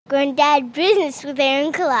Granddad Business with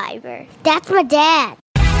Aaron Kleiber. That's my dad.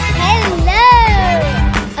 Hello!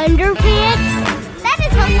 Underpants? That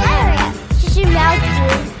is hilarious. Shut your mouth,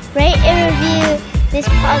 dude. Rate and review this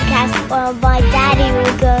podcast or my daddy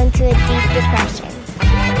will go into a deep depression.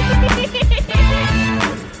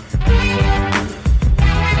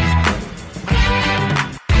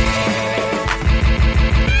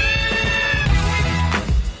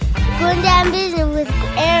 Going down business with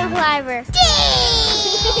Aaron Kleiber.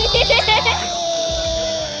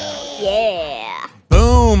 Yeah.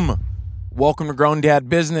 Boom. Welcome to Grown Dad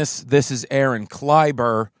Business. This is Aaron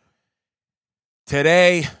Kleiber.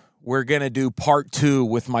 Today, we're going to do part 2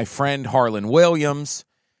 with my friend Harlan Williams.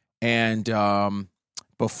 And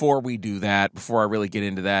before we do that, before I really get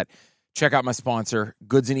into that, check out my sponsor,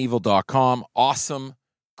 goodsandevil.com. Awesome,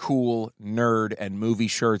 cool, nerd, and movie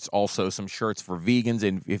shirts. Also, some shirts for vegans,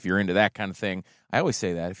 and if you're into that kind of thing. I always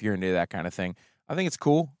say that, if you're into that kind of thing. I think it's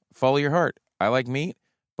cool. Follow your heart. I like meat,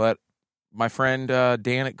 but my friend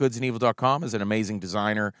Dan at goodsandevil.com is an amazing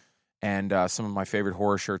designer and some of my favorite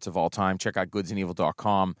horror shirts of all time. Check out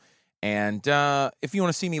goodsandevil.com. And if you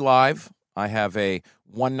want to see me live, I have a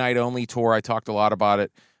one-night-only tour. I talked a lot about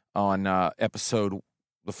it on the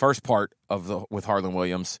first part of with Harlan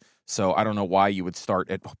Williams. So I don't know why you would start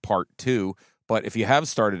at part 2. But if you have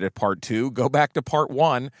started at part 2, go back to part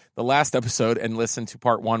 1, the last episode, and listen to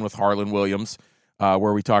part 1 with Harlan Williams,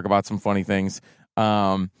 where we talk about some funny things.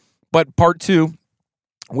 But part 2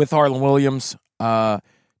 with Harlan Williams,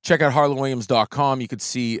 check out harlanwilliams.com. You could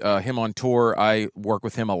see him on tour. I work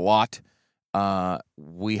with him a lot.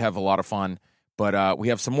 We have a lot of fun, but we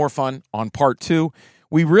have some more fun on part 2.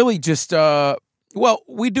 We really just,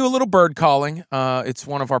 we do a little bird calling. It's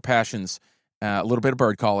one of our passions, a little bit of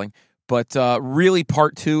bird calling. But really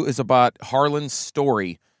part 2 is about Harlan's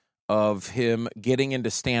story of him getting into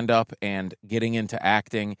stand-up and getting into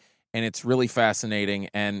acting. And it's really fascinating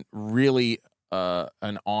and really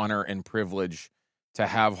an honor and privilege to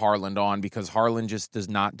have Harlan on, because Harlan just does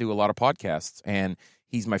not do a lot of podcasts. And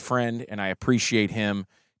he's my friend, and I appreciate him.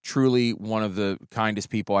 Truly one of the kindest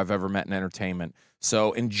people I've ever met in entertainment.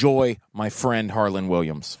 So enjoy my friend Harlan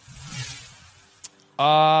Williams.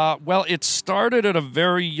 Well, it started at a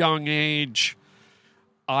very young age.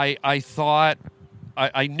 I thought...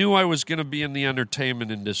 I knew I was going to be in the entertainment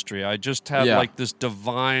industry. I just had like this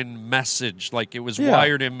divine message, like it was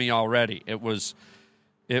wired in me already. It was.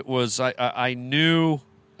 I knew,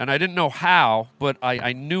 and I didn't know how, but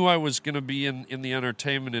I knew I was going to be in the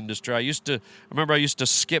entertainment industry. I remember I used to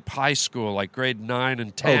skip high school, like grade 9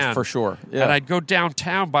 and 10. Oh, for sure. Yeah. And I'd go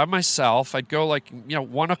downtown by myself. I'd go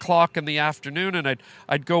 1 o'clock in the afternoon, and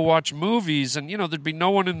I'd go watch movies, and there'd be no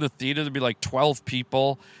one in the theater. There'd be like 12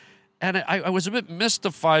 people. And I was a bit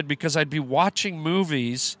mystified because I'd be watching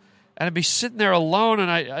movies and I'd be sitting there alone, and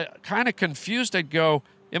I kind of confused. In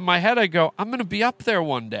my head, I'd go, I'm going to be up there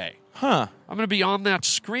one day. Huh. I'm going to be on that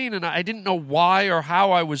screen. And I didn't know why or how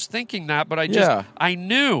I was thinking that, but I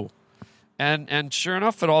knew. And sure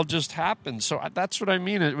enough, it all just happened. So that's what I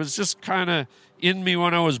mean. It was just kind of in me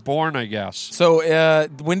when I was born, I guess. So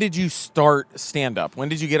when did you start stand-up? When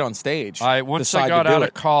did you get on stage? Once I got out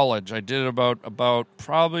of college. I did about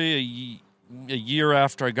probably a year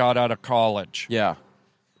after I got out of college. Yeah.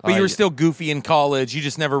 But you were still goofy in college. You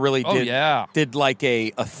just never really did like a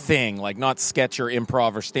thing, like not sketch or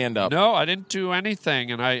improv or stand-up. No, I didn't do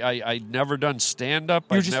anything, and I'd never done stand-up.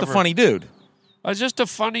 You were just a funny dude. I was just a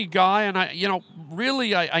funny guy, and I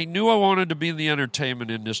knew I wanted to be in the entertainment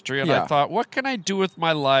industry, and I thought, what can I do with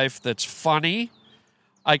my life that's funny?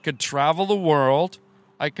 I could travel the world.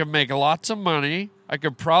 I could make lots of money. I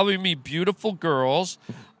could probably meet beautiful girls.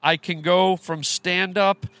 I can go from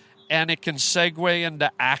stand-up, and it can segue into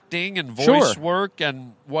acting and voice work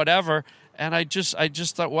and whatever. And I just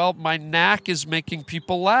thought, well, my knack is making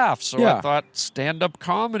people laugh. So I thought stand-up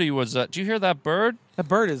comedy was that. Do you hear that bird? That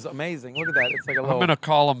bird is amazing. Look at that. It's like a little... I'm going to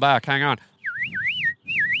call him back. Hang on.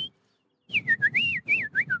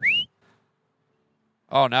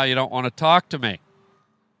 Oh, now you don't want to talk to me.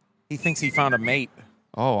 He thinks he found a mate.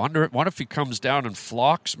 Oh, what if he comes down and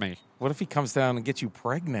flocks me? What if he comes down and gets you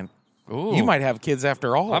pregnant? Ooh. You might have kids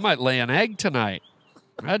after all. I might lay an egg tonight.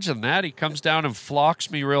 Imagine that. He comes down and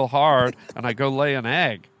flocks me real hard, and I go lay an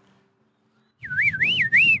egg.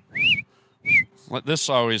 This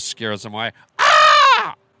always scares him away.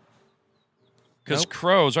 Ah! Because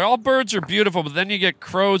crows, all birds are beautiful, but then you get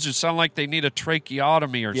crows who sound like they need a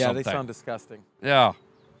tracheotomy or something. Yeah, they sound disgusting. Yeah.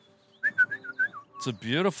 It's a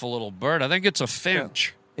beautiful little bird. I think it's a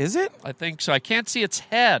finch. Yeah. Is it? I think so. I can't see its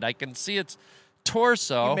head. I can see its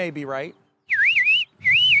torso. You may be right.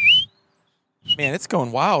 Man, it's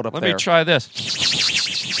going wild up there. Let me try this.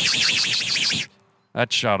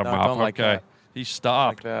 That shut him No, up. don't like Okay. that. He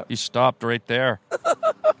stopped. Like that. He stopped right there.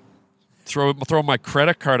 Throw my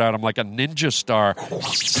credit card at him like a ninja star.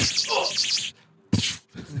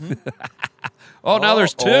 Oh, now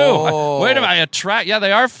there's two. Oh. Wait a minute. Yeah,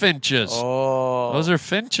 they are finches. Oh. Those are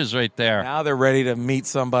finches right there. Now they're ready to meet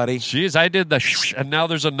somebody. Jeez, I did the and now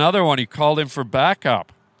there's another one. He called in for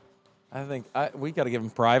backup. I think we got to give him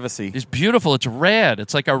privacy. It's beautiful. It's red.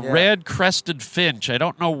 It's like a red crested finch. I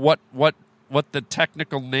don't know what the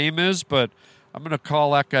technical name is, but I'm going to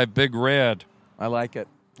call that guy Big Red. I like it.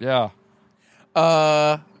 Yeah.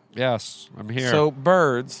 Yes, I'm here. So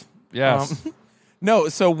birds. Yes. No.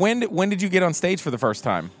 So when did you get on stage for the first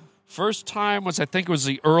time? First time was, I think it was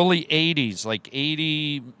the early 80s, like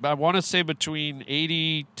 80, I want to say between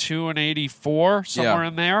 82 and 84, somewhere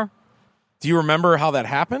in there. Do you remember how that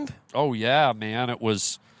happened? Oh, yeah, man. It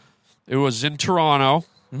was in Toronto,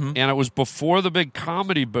 and it was before the big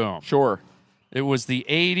comedy boom. Sure. It was the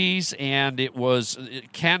 80s, and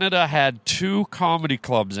Canada had two comedy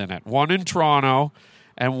clubs in it, one in Toronto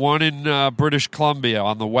and one in British Columbia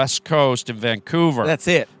on the West Coast in Vancouver. That's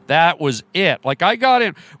it. That was it. Like, I got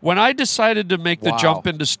in. When I decided to make the jump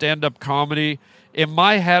into stand-up comedy, in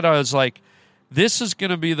my head I was like, this is going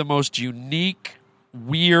to be the most unique,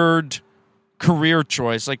 weird career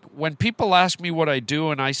choice. Like, when people ask me what I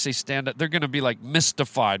do and I say stand-up, they're going to be, like,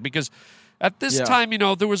 mystified. Because at this time,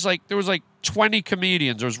 there was like 20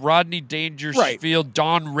 comedians. There was Rodney Dangerfield,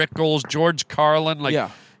 Don Rickles, George Carlin.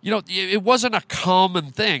 Like, it wasn't a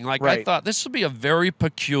common thing. Like, I thought this would be a very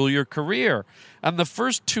peculiar career. And the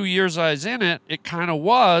first 2 years I was in it, it kind of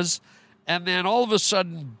was. And then all of a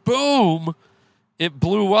sudden, boom, it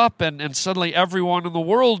blew up. And suddenly everyone in the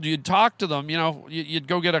world, you'd talk to them, you'd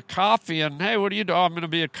go get a coffee and, hey, what do you do? Oh, I'm going to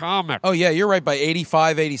be a comic. Oh, yeah, you're right. By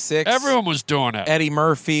 85, 86. Everyone was doing it. Eddie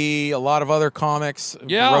Murphy, a lot of other comics.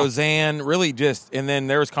 Yeah. Roseanne, really and then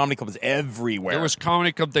there was comedy clubs everywhere. There was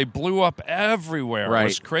comedy club. They blew up everywhere. Right. It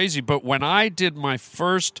was crazy. But when I did my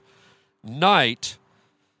first night,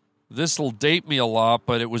 this will date me a lot,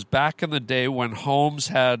 but it was back in the day when Holmes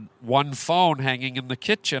had one phone hanging in the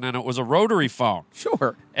kitchen, and it was a rotary phone.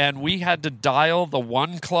 Sure. And we had to dial the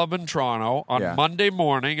one club in Toronto on Monday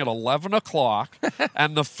morning at 11 o'clock,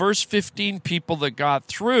 and the first 15 people that got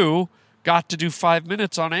through got to do 5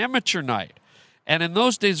 minutes on amateur night. And in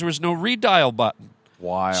those days, there was no redial button.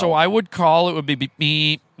 Wow. So I would call, it would be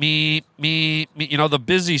me, the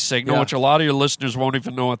busy signal, which a lot of your listeners won't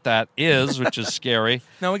even know what that is, which is scary.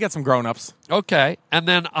 No, we got some grown-ups. Okay. And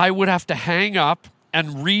then I would have to hang up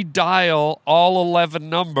and redial all 11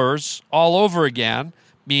 numbers all over again.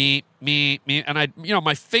 Me. And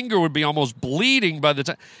my finger would be almost bleeding by the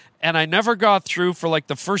time. And I never got through for like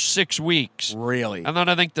the first 6 weeks. Really? And then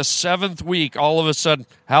I think the 7th week, all of a sudden,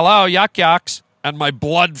 hello, yucks. And my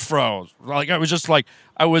blood froze. Like, I was just like,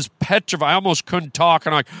 I was petrified. I almost couldn't talk.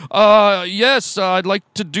 And I'm like, yes, I'd like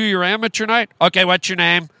to do your amateur night. Okay, what's your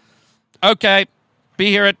name? Okay, be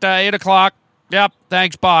here at 8 o'clock. Yep,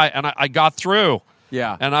 thanks, bye. And I got through.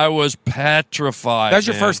 Yeah. And I was petrified. That was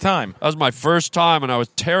your first time? That was my first time, and I was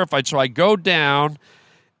terrified. So I go down,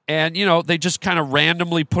 and, they just kind of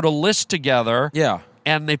randomly put a list together. Yeah.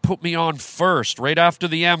 And they put me on first, right after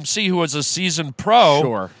the MC, who was a seasoned pro.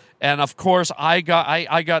 Sure. And of course, I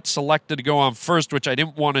got selected to go on first, which I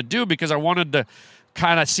didn't want to do because I wanted to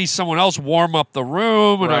kind of see someone else warm up the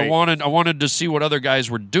room, and I wanted to see what other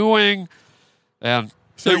guys were doing, and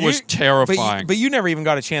it was terrifying. But you never even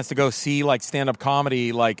got a chance to go see like stand-up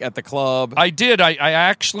comedy like at the club. I did. I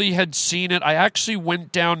actually had seen it. I actually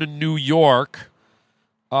went down to New York.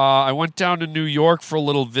 I went down to New York for a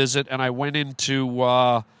little visit, and I went into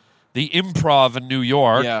the Improv in New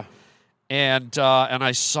York. Yeah. And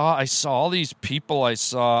I saw all these people. I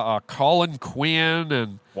saw Colin Quinn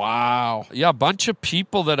and a bunch of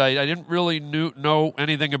people that I didn't really know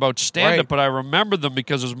anything about stand-up, but I remember them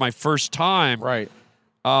because it was my first time. Right.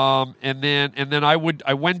 And then I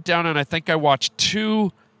went down and I think I watched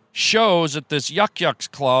 2 shows at this Yucks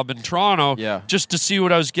Club in Toronto just to see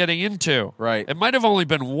what I was getting into. Right. It might have only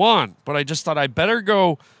been one, but I just thought I better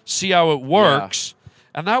go see how it works. Yeah.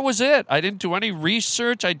 And that was it. I didn't do any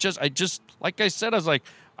research. I just, like I said, I was like,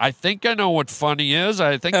 I think I know what funny is.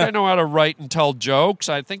 I think I know how to write and tell jokes.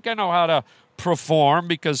 I think I know how to perform,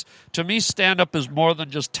 because to me, stand-up is more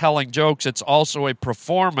than just telling jokes. It's also a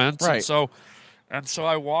performance. Right. And so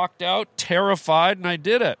I walked out terrified, and I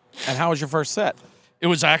did it. And how was your first set? It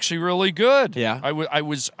was actually really good. Yeah. I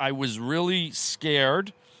was really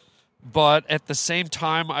scared, but at the same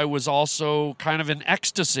time, I was also kind of in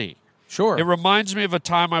ecstasy. Sure. It reminds me of a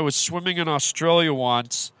time I was swimming in Australia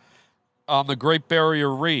once, on the Great Barrier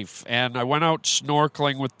Reef, and I went out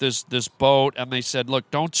snorkeling with this boat, and they said, look,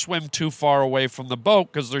 don't swim too far away from the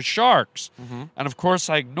boat because there's sharks. Mm-hmm. And, of course,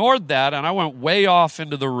 I ignored that, and I went way off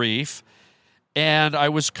into the reef, and I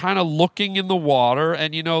was kind of looking in the water,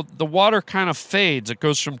 and, you know, the water kind of fades. It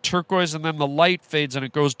goes from turquoise, and then the light fades, and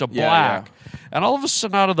it goes to black. Yeah. And all of a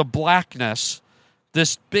sudden, out of the blackness,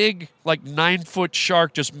 this big, like, 9-foot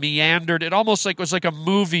shark just meandered. It almost like it was like a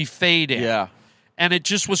movie fading. Yeah. And it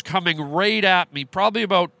just was coming right at me, probably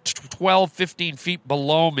about 12, 15 feet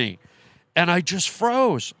below me. And I just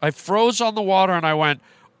froze. I froze on the water, and I went,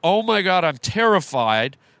 oh, my God, I'm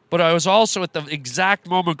terrified. But I was also at the exact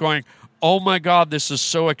moment going, oh, my God, this is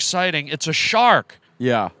so exciting. It's a shark.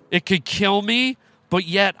 Yeah. It could kill me, but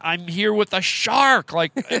yet I'm here with a shark.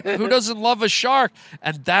 Like, who doesn't love a shark?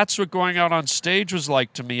 And that's what going out on stage was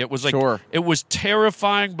like to me. It was like, It was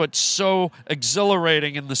terrifying, but so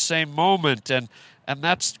exhilarating in the same moment. And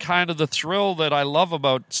that's kind of the thrill that I love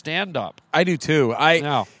about stand-up. I do, too.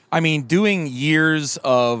 I mean, doing years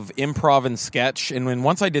of improv and sketch, and when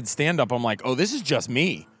once I did stand-up, I'm like, oh, this is just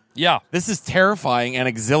me. Yeah. This is terrifying and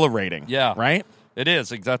exhilarating. Yeah. Right? It is.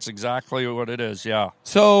 That's exactly what it is, yeah.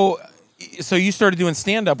 So you started doing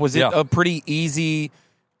stand-up. Was it a pretty easy...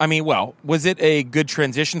 I mean, well, was it a good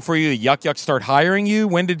transition for you? Yuck Yuck start hiring you?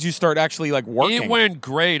 When did you start actually, like, working? It went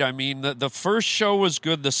great. I mean, the first show was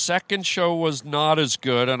good. The second show was not as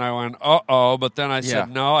good, and I went, uh-oh. But then I said,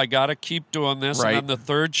 no, I got to keep doing this. Right. And then the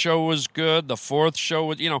third show was good. The fourth show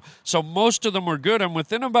was, so most of them were good. And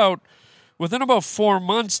within about 4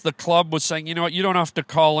 months, the club was saying, you know what, you don't have to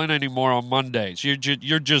call in anymore on Mondays. You're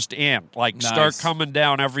just in. Like, nice. Start coming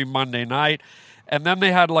down every Monday night. And then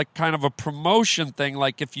they had like kind of a promotion thing.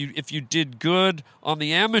 Like if you did good on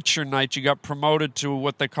the amateur night, you got promoted to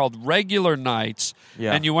what they called regular nights.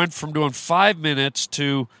 Yeah. And you went from doing 5 minutes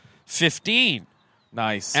to 15.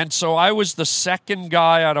 Nice. And so I was the second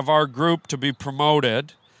guy out of our group to be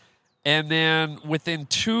promoted. And then within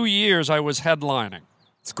 2 years, I was headlining.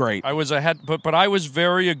 It's great. I was ahead, but I was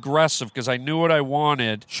very aggressive because I knew what I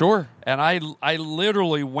wanted. Sure. And I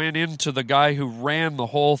literally went into the guy who ran the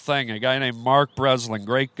whole thing, a guy named Mark Breslin,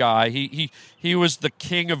 great guy. He was the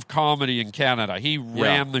king of comedy in Canada. He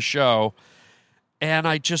ran the show. And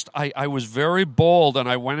I was very bold, and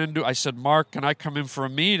I said, Mark, can I come in for a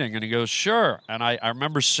meeting? And he goes, sure. And I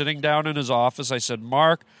remember sitting down in his office. I said,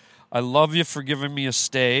 Mark, I love you for giving me a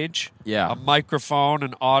stage, a microphone,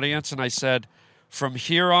 an audience. And I said, from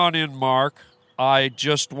here on in, Mark, I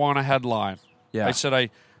just want a headline. Yeah. I said,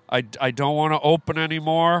 I don't want to open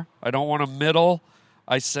anymore. I don't want to middle.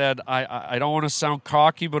 I said, I don't want to sound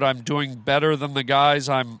cocky, but I'm doing better than the guys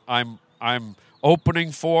I'm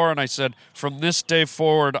opening for. And I said, from this day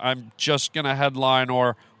forward, I'm just going to headline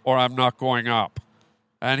or I'm not going up.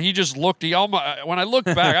 And he just looked. When I looked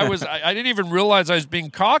back, I didn't even realize I was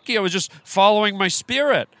being cocky. I was just following my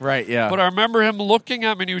spirit. Right. Yeah. But I remember him looking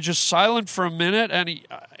at me, and he was just silent for a minute, and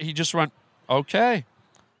he just went, "Okay,"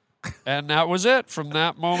 and that was it. From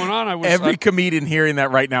that moment on, every comedian hearing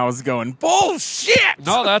that right now is going, "Bullshit!"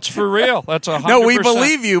 No, that's for real. That's 100%. No, we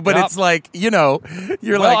believe you, but it's like you're like.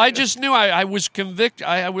 Well, I just knew I was convicted.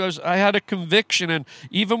 I had a conviction, and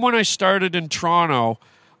even when I started in Toronto,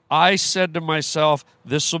 I said to myself,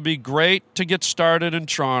 this will be great to get started in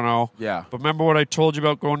Toronto. Yeah. But remember what I told you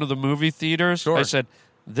about going to the movie theaters? Sure. I said,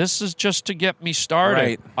 this is just to get me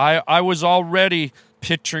started. Right. I was already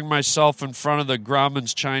picturing myself in front of the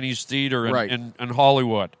Grauman's Chinese Theater in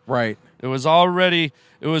Hollywood. Right. It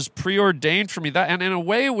was preordained for me. And in a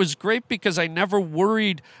way, it was great because I never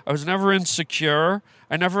worried. I was never insecure.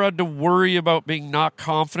 I never had to worry about being not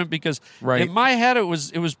confident because in my head, it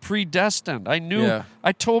was predestined. I knew. Yeah.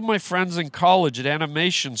 I told my friends in college at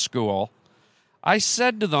animation school, I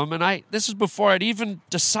said to them, and this is before I'd even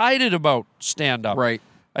decided about stand-up. Right.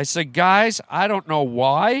 I said, guys, I don't know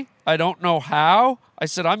why. I don't know how. I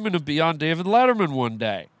said, I'm going to be on David Letterman one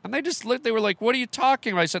day. And they were like, what are you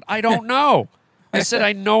talking about? I said, I don't know. I said,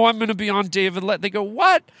 I know I'm going to be on David Letterman. They go,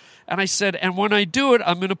 what? And I said, and when I do it,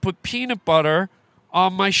 I'm going to put peanut butter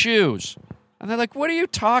on my shoes. And they're like, what are you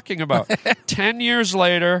talking about? 10 years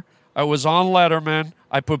later, I was on Letterman.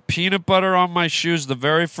 I put peanut butter on my shoes, the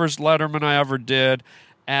very first Letterman I ever did.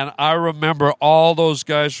 And I remember all those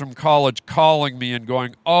guys from college calling me and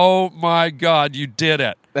going, oh, my God, you did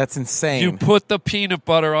it. That's insane. You put the peanut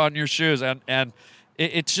butter on your shoes. And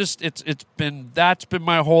that's been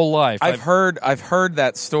my whole life. I've heard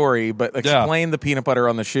that story, but explain the peanut butter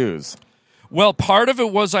on the shoes. Well, part of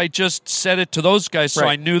it was I just said it to those guys so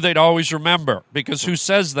I knew they'd always remember, because who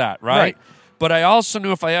says that, right? But I also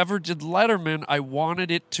knew if I ever did Letterman, I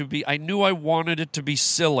knew I wanted it to be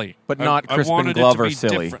silly. But not I Crispin wanted Glover it to be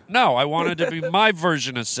silly. different. No, I wanted it to be my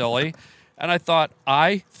version of silly. And I thought,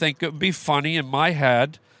 I think it would be funny in my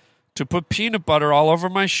head to put peanut butter all over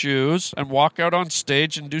my shoes and walk out on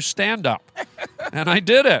stage and do stand-up. And I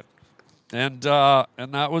did it. And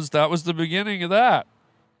that was the beginning of that.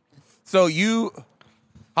 So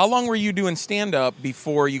how long were you doing stand-up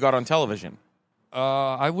before you got on television?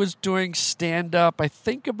 I was doing stand-up, I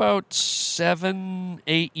think about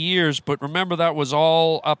 7-8 years, but remember that was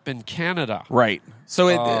all up in Canada. Right. So,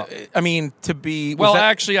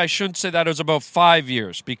 Actually, I shouldn't say that. It was about 5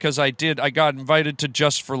 years because I got invited to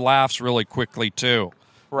Just for Laughs really quickly, too.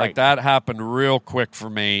 Right. Like, that happened real quick for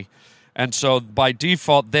me. And so, by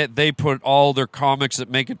default, they put all their comics that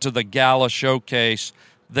make it to the gala showcase,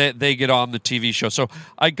 they get on the TV show. So,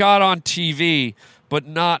 I got on TV, but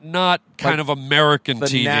not kind of American the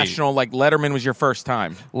TV. National, like Letterman was your first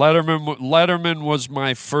time. Letterman was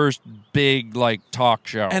my first big talk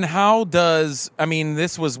show. And how does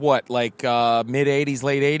this was what, mid 80s,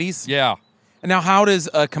 late 80s? Yeah. And now how does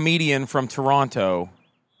a comedian from Toronto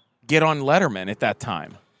get on Letterman at that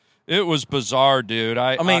time? It was bizarre, dude.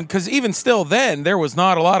 Because even still then, there was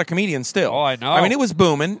not a lot of comedians still. Oh, I know. It was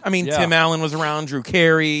booming. Yeah. Tim Allen was around, Drew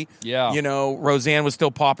Carey. Yeah. Roseanne was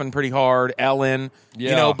still popping pretty hard, Ellen.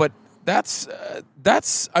 Yeah. But that's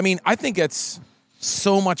I think it's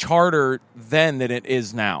so much harder then than it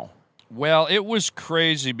is now. Well, it was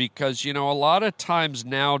crazy because, a lot of times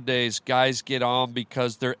nowadays guys get on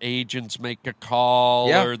because their agents make a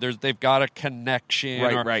call or they've got a connection.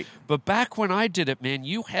 Right. But back when I did it, man,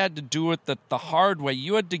 you had to do it the hard way.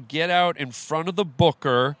 You had to get out in front of the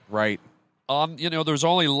booker. Right. There was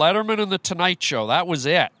only Letterman and The Tonight Show. That was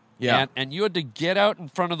it. Yeah. And you had to get out in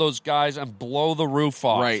front of those guys and blow the roof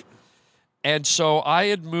off. Right. And so I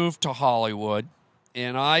had moved to Hollywood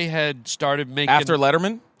and I had started making... After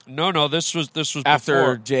Letterman? No, this was after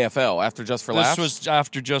before. JFL, after Just for Laughs? This was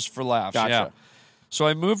after Just for Laughs, Gotcha. yeah. So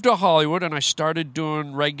I moved to Hollywood, and I started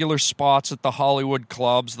doing regular spots at the Hollywood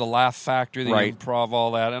clubs, the Laugh Factory, the Improv,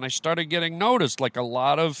 all that. And I started getting noticed. Like a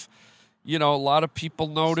lot of people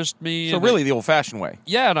noticed me. So really the old-fashioned way.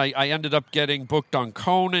 Yeah, and I ended up getting booked on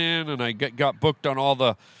Conan, and I got booked on all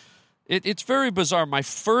the... It's very bizarre. My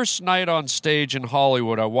first night on stage in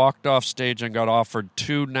Hollywood, I walked off stage and got offered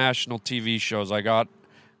 2 national TV shows. I got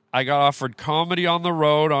offered Comedy on the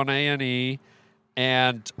Road on A&E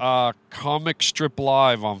and Comic Strip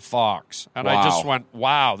Live on Fox. And wow. I just went,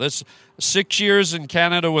 wow, this 6 years in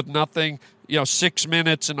Canada with nothing, 6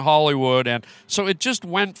 minutes in Hollywood. And so it just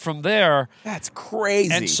went from there. That's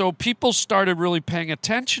crazy. And so people started really paying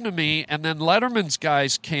attention to me. And then Letterman's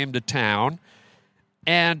guys came to town.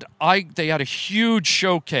 And they had a huge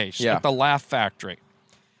showcase at the Laugh Factory.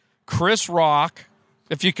 Chris Rock,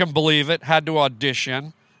 if you can believe it, had to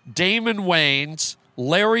audition. Damon Wayans,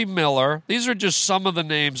 Larry Miller. These are just some of the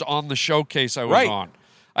names on the showcase I was on.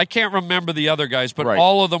 I can't remember the other guys, but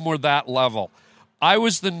all of them were that level. I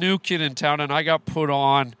was the new kid in town, and I got put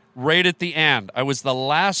on right at the end. I was the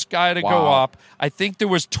last guy to go up. I think there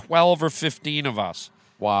was 12 or 15 of us.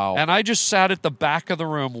 Wow. And I just sat at the back of the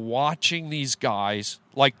room watching these guys,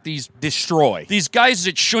 destroy. These guys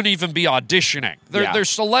that shouldn't even be auditioning. They're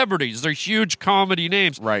celebrities. They're huge comedy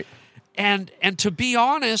names. Right. And to be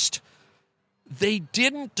honest, they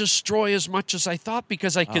didn't destroy as much as I thought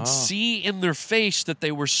because I could see in their face that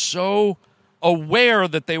they were so aware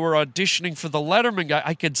that they were auditioning for the Letterman guy.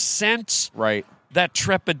 I could sense that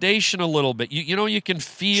trepidation a little bit. You can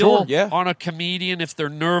feel on a comedian if they're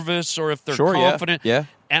nervous or if they're confident. Yeah.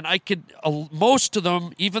 And I could, most of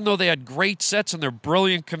them, even though they had great sets and they're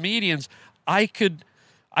brilliant comedians, I could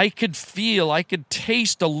feel, I could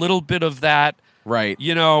taste a little bit of that. Right.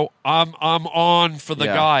 I'm on for the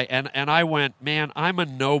guy. And I went, man, I'm a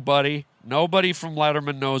nobody. Nobody from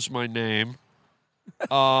Letterman knows my name.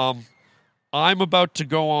 I'm about to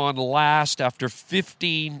go on last after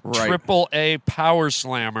 15 triple-A power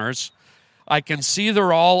slammers. I can see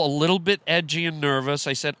they're all a little bit edgy and nervous.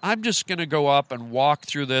 I said, I'm just going to go up and walk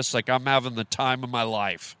through this like I'm having the time of my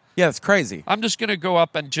life. Yeah, it's crazy. I'm just going to go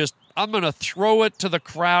up and I'm going to throw it to the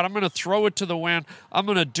crowd. I'm going to throw it to the wind. I'm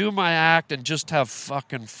going to do my act and just have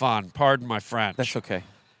fucking fun. Pardon my French. That's okay.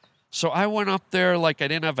 So I went up there like I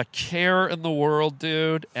didn't have a care in the world,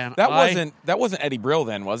 dude. And that wasn't Eddie Brill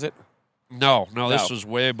then, was it? No, this was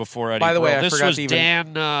way before Eddie Brill. By the way, I this forgot was to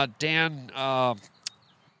even...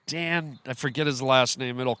 Dan, I forget his last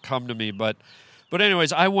name. It'll come to me. But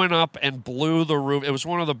anyways, I went up and blew the roof. It was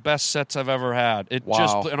one of the best sets I've ever had.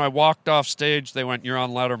 And I walked off stage. They went, "You're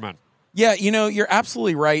on Letterman." Yeah, you're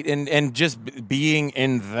absolutely right, and just being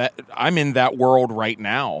in that, I'm in that world right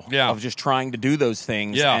now of just trying to do those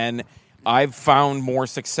things, and I've found more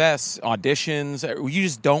success, auditions. You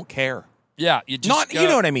just don't care. Yeah, you just you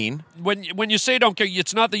know what I mean. When you say don't care,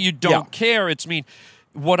 it's not that you don't care. It's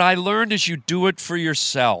what I learned is you do it for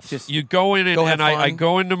yourself. You go in and I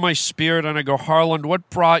go into my spirit and I go, Harlan, what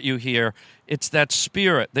brought you here? It's that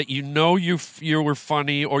spirit that you were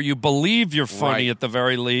funny, or you believe you're funny at the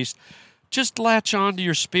very least. Just latch on to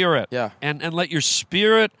your spirit and let your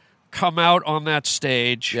spirit come out on that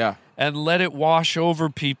stage and let it wash over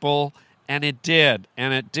people. And it did.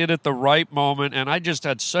 And it did at the right moment. And I just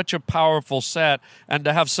had such a powerful set. And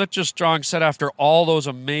to have such a strong set after all those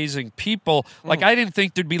amazing people, like I didn't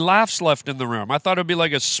think there'd be laughs left in the room. I thought it'd be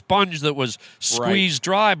like a sponge that was squeezed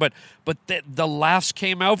dry. But the laughs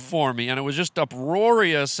came out for me. And it was just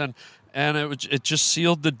uproarious. And it just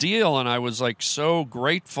sealed the deal. And I was like so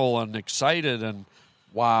grateful and excited. And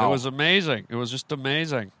wow, it was amazing. It was just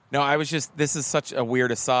amazing. No, this is such a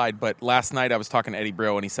weird aside, but last night I was talking to Eddie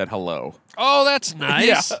Brill and he said hello. Oh, that's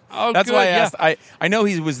nice. Yeah. Oh, that's good. why I asked. I know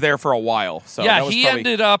he was there for a while. So yeah, he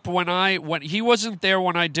ended up when he wasn't there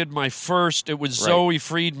when I did my first. It was Zoe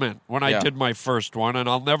Friedman when I did my first one, and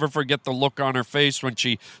I'll never forget the look on her face when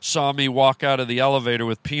she saw me walk out of the elevator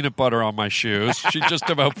with peanut butter on my shoes. She just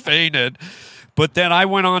about fainted. But then I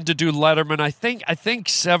went on to do Letterman, I think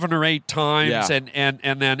 7 or 8 times, and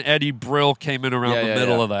then Eddie Brill came in around the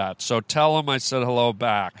middle of that. So tell him I said hello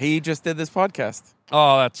back. He just did this podcast.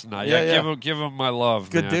 Oh, that's nice. Give him my love.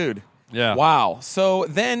 Good man. dude. Yeah. Wow. So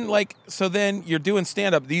then you're doing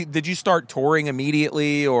stand up. Did you start touring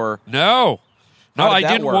immediately or No, I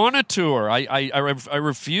didn't work? want to tour. I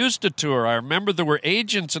refused to tour. I remember there were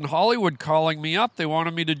agents in Hollywood calling me up. They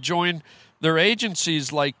wanted me to join their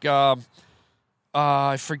agencies, like.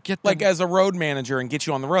 I forget. As a road manager and get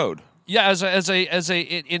you on the road. Yeah, as a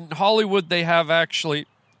in Hollywood they have actually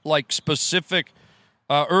like specific.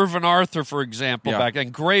 Irvin Arthur, for example, back then,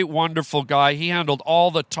 great, wonderful guy. He handled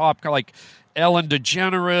all the top, like Ellen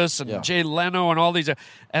DeGeneres and Jay Leno and all these.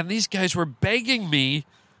 And these guys were begging me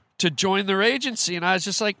to join their agency, and I was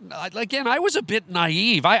just like, again, I was a bit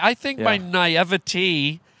naive. I think my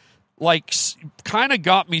naivety. Kind of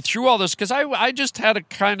got me through all this because I just had a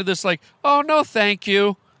kind of this oh, no, thank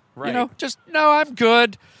you. Right. No, I'm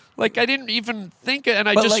good. I didn't even think it. And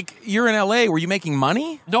you're in L.A. Were you making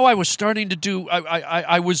money? No, I was starting to do,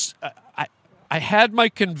 I had my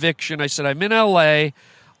conviction. I said, I'm in L.A.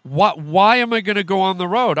 Why am I going to go on the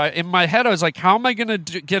road? In my head, I was like, how am I going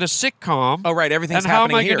to get a sitcom? Oh, right. Everything's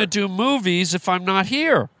happening here. And how am I going to do movies if I'm not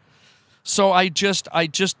here? So I just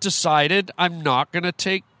decided I'm not going to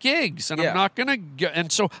take gigs, and I'm not going to.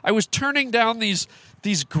 And so I was turning down these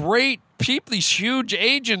great people, these huge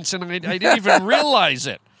agents, and I didn't even realize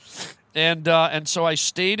it. And so I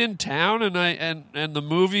stayed in town, and the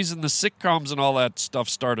movies and the sitcoms and all that stuff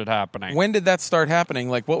started happening. When did that start happening?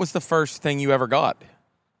 What was the first thing you ever got?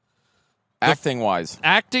 Acting-wise,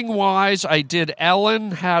 I did. Ellen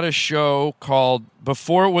had a show called,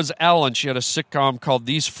 before it was Ellen, she had a sitcom called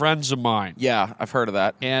These Friends of Mine. Yeah, I've heard of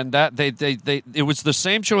that. And that it was the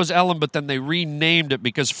same show as Ellen, but then they renamed it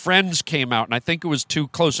because Friends came out, and I think it was too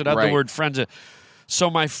close. It had the word Friends. So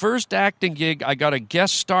my first acting gig, I got a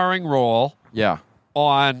guest starring role. Yeah.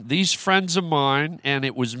 On These Friends of Mine, and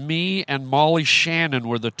it was me and Molly Shannon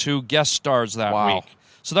were the 2 guest stars that week.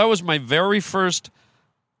 So that was my very first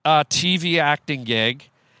TV acting gig.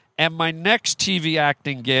 And my next TV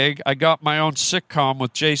acting gig, I got my own sitcom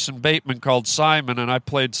with Jason Bateman called Simon, and I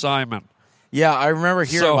played Simon. Yeah, I remember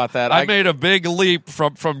hearing about that. I made a big leap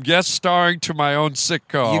from guest starring to my own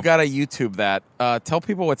sitcom. You got to YouTube that. Tell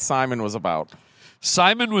people what Simon was about.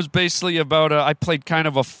 Simon was basically about I played kind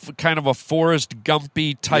of a Forrest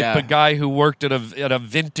Gumpy type of guy who worked at a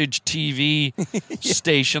vintage TV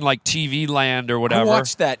station like TV Land or whatever. I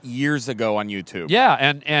watched that years ago on YouTube. Yeah,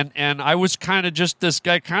 and I was kind of just this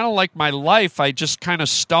guy, kind of like my life. I just kind of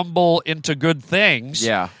stumble into good things.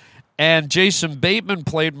 Yeah. And Jason Bateman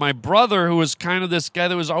played my brother, who was kind of this guy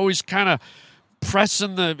that was always kind of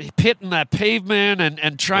hitting that pavement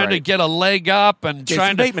and trying to get a leg up and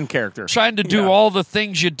Jason Bateman character. Trying to do all the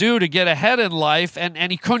things you do to get ahead in life,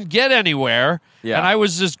 and he couldn't get anywhere. Yeah. And I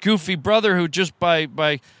was this goofy brother who just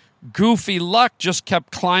by goofy luck just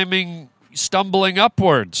kept stumbling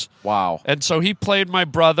upwards. Wow. And so he played my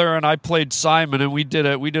brother and I played Simon, and we did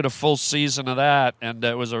a full season of that, and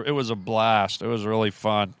it was a blast. It was really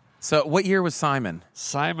fun. So what year was Simon?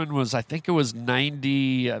 Simon was, I think it was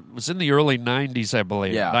 90, it was in the early 90s, I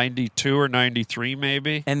believe. Yeah. 92 or 93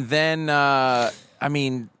 maybe. And then,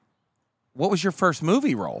 what was your first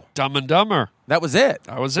movie role? Dumb and Dumber. That was it.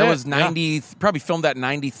 That was That it. was 90. Probably filmed that in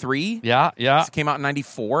 93. Yeah. It came out in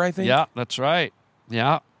 94, I think. Yeah, that's right.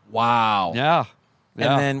 Yeah. Wow. Yeah.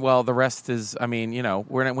 And then, well, the rest is, I mean, we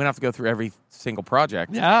don't have to go through every single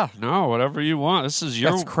project. Yeah, no, whatever you want. This is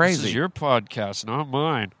That's crazy. This is your podcast, not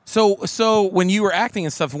mine. So when you were acting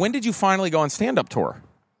and stuff, when did you finally go on stand-up tour?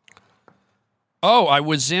 Oh, I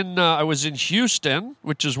was in Houston,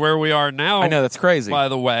 which is where we are now. I know, that's crazy. By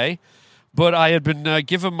the way, but I had been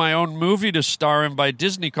given my own movie to star in by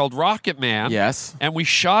Disney called Rocket Man. Yes. And we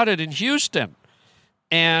shot it in Houston.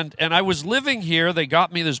 And I was living here. They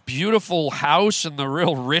got me this beautiful house in the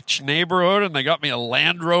real rich neighborhood, and they got me a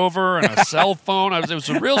Land Rover and a cell phone. It was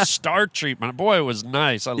a real star treatment. Boy, it was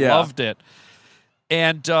nice. I loved it.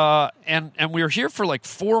 And we were here for like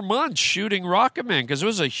 4 months shooting Rocket Man because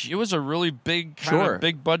it was a really big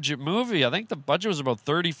big budget movie. I think the budget was about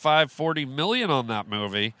 35-40 million on that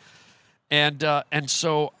movie, and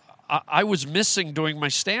so I was missing doing my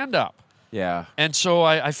stand up. Yeah. And so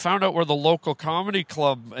I found out where the local comedy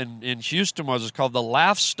club in Houston was. It's called the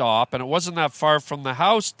Laugh Stop, and it wasn't that far from the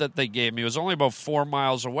house that they gave me. It was only about 4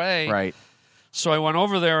 miles away. Right. So I went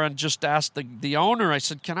over there and just asked the owner, I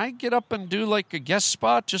said, can I get up and do like a guest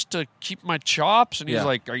spot just to keep my chops? And he's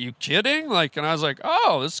like, are you kidding? And I was like,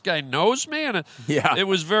 oh, this guy knows me? And it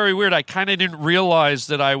was very weird. I kind of didn't realize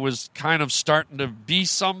that I was kind of starting to be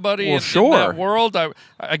somebody in that world.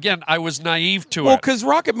 I was naive to it. Well, because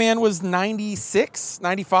Rocket Man was 96,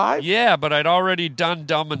 95? Yeah, but I'd already done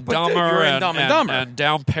Dumb and Dumber and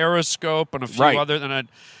Down Periscope and a few other.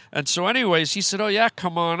 And so anyways, he said, oh, yeah,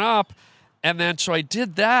 come on up. And then so I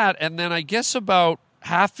did that, and then I guess about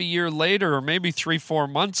half a year later, or maybe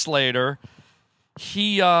 3-4 months later,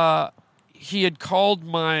 he had called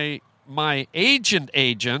my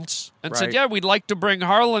agents and said, yeah, we'd like to bring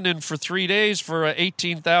Harlan in for 3 days for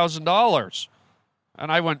 $18,000.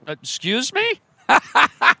 And I went, excuse me?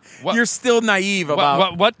 You're still naive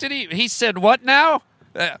about... What did he said, what now?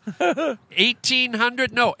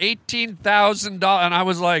 $1,800? No, $18,000. And I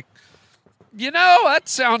was like, that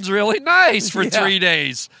sounds really nice for 3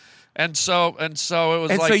 days. And so it was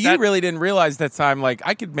and like... so you really didn't realize that time, like,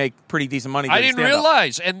 I could make pretty decent money. I didn't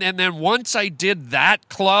realize. And then once I did that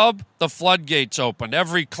club, the floodgates opened.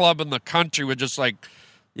 Every club in the country would just like...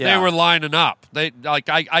 They were lining up.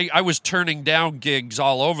 I was turning down gigs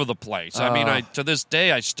all over the place. I mean, to this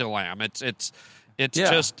day, I still am. I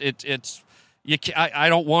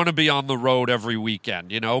don't want to be on the road every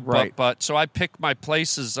weekend, But so I pick my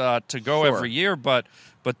places to go every year. But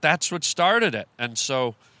that's what started it, and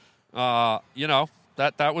so that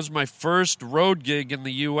was my first road gig in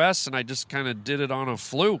the U.S. and I just kind of did it on a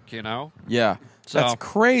fluke, Yeah, so, that's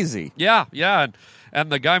crazy. Yeah, and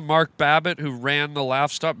the guy Mark Babbitt who ran the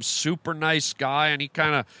Laugh Stop, super nice guy, and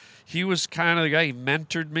he was kind of the guy. He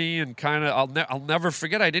mentored me, and I'll never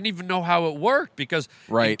forget. I didn't even know how it worked because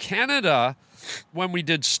in Canada, when we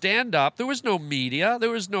did stand-up, there was no media,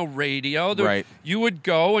 there was no radio. You would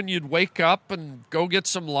go and you'd wake up and go get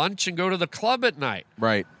some lunch and go to the club at night.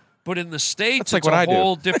 Right. But in the States, it's a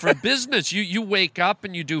whole different business. You wake up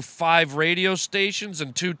and you do 5 radio stations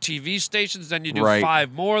and 2 TV stations, then you do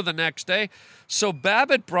 5 more the next day. So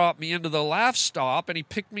Babbitt brought me into the Laugh Stop, and he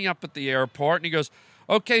picked me up at the airport, and he goes,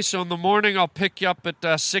 okay, so in the morning I'll pick you up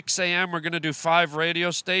at 6 a.m. We're going to do 5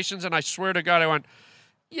 radio stations. And I swear to God, I went,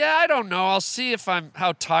 yeah, I don't know. I'll see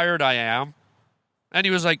how tired I am. And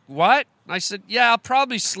he was like, what? And I said, yeah, I'll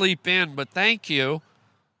probably sleep in, but thank you.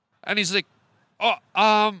 And he's like, oh,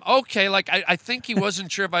 okay. Like, I think he wasn't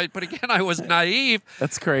sure but again, I was naive.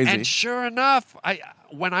 That's crazy. And sure enough,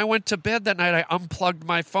 when I went to bed that night, I unplugged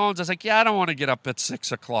my phones. I was like, yeah, I don't want to get up at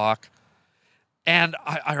 6 o'clock. And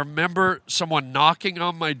I remember someone knocking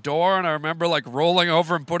on my door, and I remember like rolling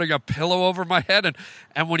over and putting a pillow over my head.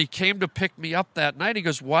 And when he came to pick me up that night, he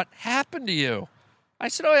goes, what happened to you? I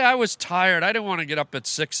said, oh, yeah, I was tired. I didn't want to get up at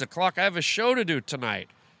 6 o'clock. I have a show to do tonight.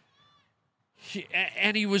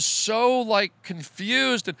 And he was so like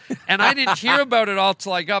confused. And I didn't hear about it all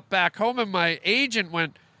till I got back home. And my agent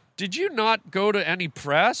went, did you not go to any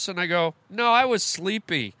press? And I go, no, I was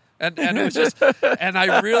sleepy. And it was just, and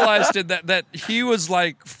I realized that he was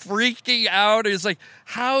like freaking out. He was like,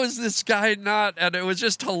 how is this guy not? And it was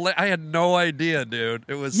just hilarious. I had no idea, dude.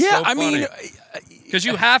 It was so funny. I mean, because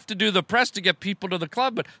you have to do the press to get people to the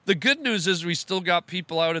club. But the good news is we still got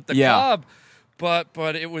people out at the club. But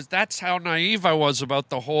that's how naive I was about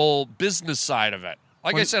the whole business side of it.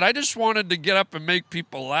 Like I said, I just wanted to get up and make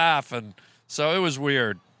people laugh. And so it was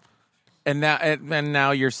weird. And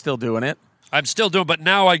now you're still doing it? I'm still doing, but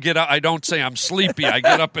now I get up. I don't say I'm sleepy. I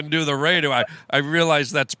get up and do the radio. I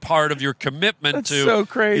realize that's part of your commitment That's to so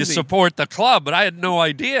crazy. You support the club, but I had no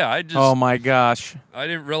idea. Oh my gosh. I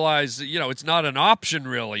didn't realize that, it's not an option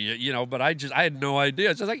really, but I had no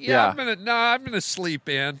idea. So I was like, I'm gonna sleep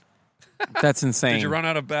in. That's insane. Did you run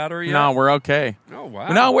out of battery yet? No, we're okay. Oh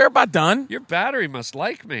wow. No, we're about done. Your battery must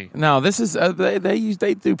like me. No, this is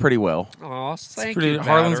they do pretty well. Oh, thank you.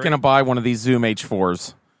 Harlan's going to buy one of these Zoom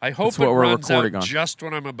H4s. I hope it runs out just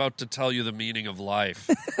when I'm about to tell you the meaning of life.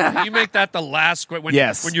 Can you make that the last question?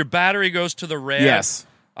 Yes. When your battery goes to the red. Yes.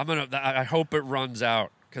 I hope it runs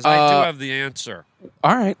out because I do have the answer.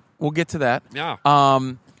 All right, we'll get to that. Yeah.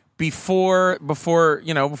 Before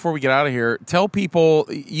we get out of here, tell people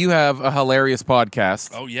you have a hilarious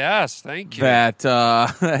podcast. Oh yes, thank you. That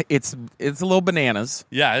it's a little bananas.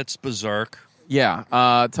 Yeah, it's berserk. Yeah,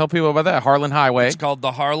 tell people about that. Harlan Highway. It's called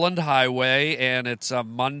the Harlan Highway, and it's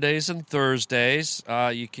Mondays and Thursdays.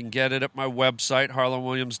 You can get it at my website,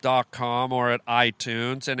 harlanwilliams.com, or at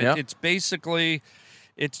iTunes. And it's basically,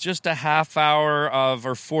 it's just a half hour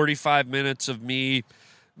or 45 minutes of me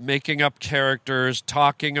making up characters,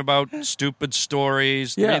 talking about stupid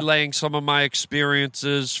stories, relaying some of my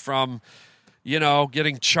experiences from,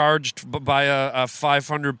 getting charged by a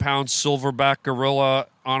 500-pound silverback gorilla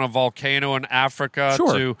on a volcano in Africa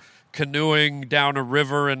to canoeing down a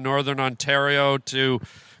river in northern Ontario to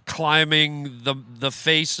climbing the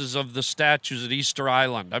faces of the statues at Easter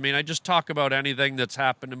Island. I mean, I just talk about anything that's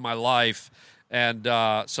happened in my life. And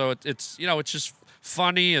so it's just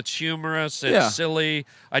funny, it's humorous, it's silly.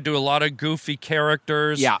 I do a lot of goofy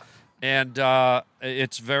characters. Yeah. And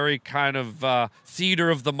it's very kind of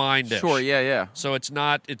theater of the mind-ish. Sure, yeah. So it's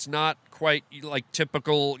not quite like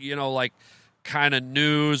typical, like kind of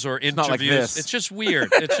news or interviews. Not like this. It's just weird.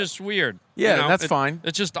 It's just weird. Yeah, that's fine.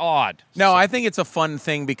 It's just odd. No, I think it's a fun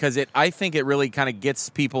thing because I think it really kind of gets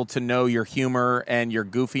people to know your humor and your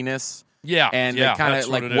goofiness. Yeah, and kind of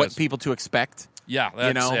like what people to expect. Yeah,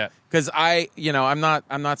 that's it. Because I'm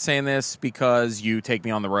not saying this because you take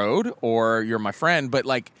me on the road or you're my friend, but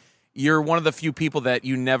like you're one of the few people that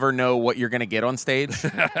you never know what you're going to get on stage.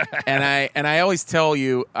 and I always tell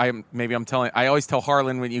you, I always tell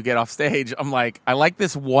Harlan when you get off stage, I'm like, I like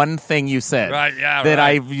this one thing you said. Right, yeah. That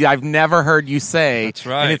I've never heard you say. That's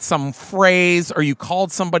right. And it's some phrase or you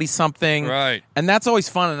called somebody something. Right. And that's always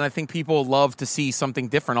fun, and I think people love to see something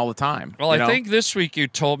different all the time. Well, I think this week you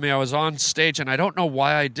told me I was on stage, and I don't know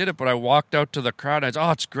why I did it, but I walked out to the crowd. And I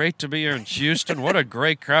said, it's great to be here in Houston. What a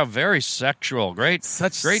great crowd. Very sexual. Great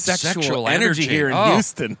sexual energy here in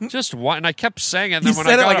Houston. Just one. And I kept saying it. And you then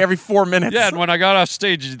said it like every 4 minutes. Yeah, and when I got off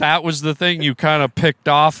stage, that was the thing you kind of picked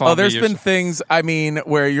off on me. Oh, there's been things,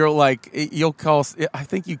 where you're like, I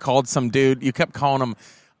think you called some dude, you kept calling him,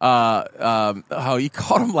 you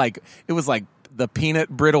called him like, it was like, the peanut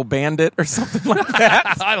brittle bandit or something like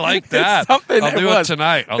that. I like that. I'll do it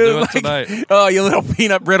tonight. I'll do it tonight. Oh, you little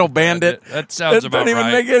peanut brittle bandit. That sounds about right. That doesn't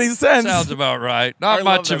even make any sense. Sounds about right. Not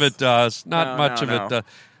much of it does. Not much of it does.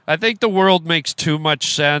 I think the world makes too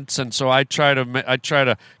much sense, and so I try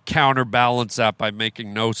to counterbalance that by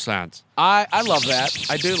making no sense. I love that.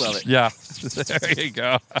 I do love it. Yeah. There you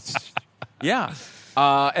go. Yeah.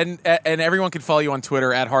 And everyone can follow you on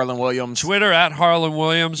Twitter at Harlan Williams. Twitter at Harlan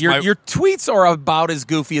Williams. Your tweets are about as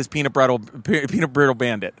goofy as Peanut Brittle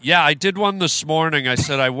Bandit. Yeah, I did one this morning. I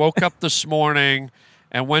said I woke up this morning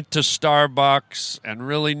and went to Starbucks and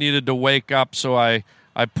really needed to wake up, so I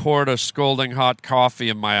poured a scalding hot coffee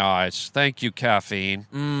in my eyes. Thank you, caffeine.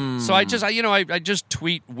 So I just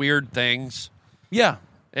tweet weird things. Yeah,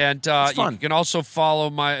 and you can also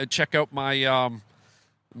check out my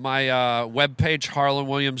my webpage,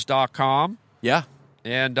 harlanwilliams.com. Yeah.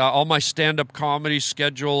 And all my stand-up comedy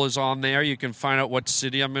schedule is on there. You can find out what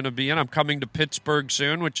city I'm going to be in. I'm coming to Pittsburgh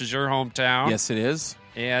soon, which is your hometown. Yes, it is.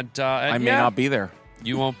 And I may not be there.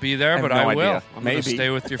 You won't be there, but I will. Idea. I'm going to stay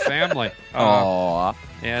with your family. Aww.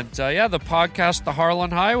 And, the podcast, The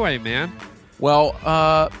Harlan Highway, man. Well,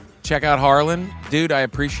 check out Harlan. Dude, I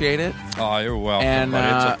appreciate it. Oh, you're welcome, and,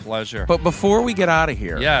 buddy. It's a pleasure. But before we get out of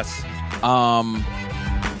here... Yes.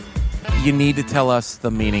 You need to tell us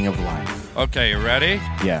the meaning of life. Okay, you ready?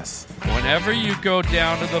 Yes. Whenever you go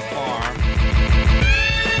down to the farm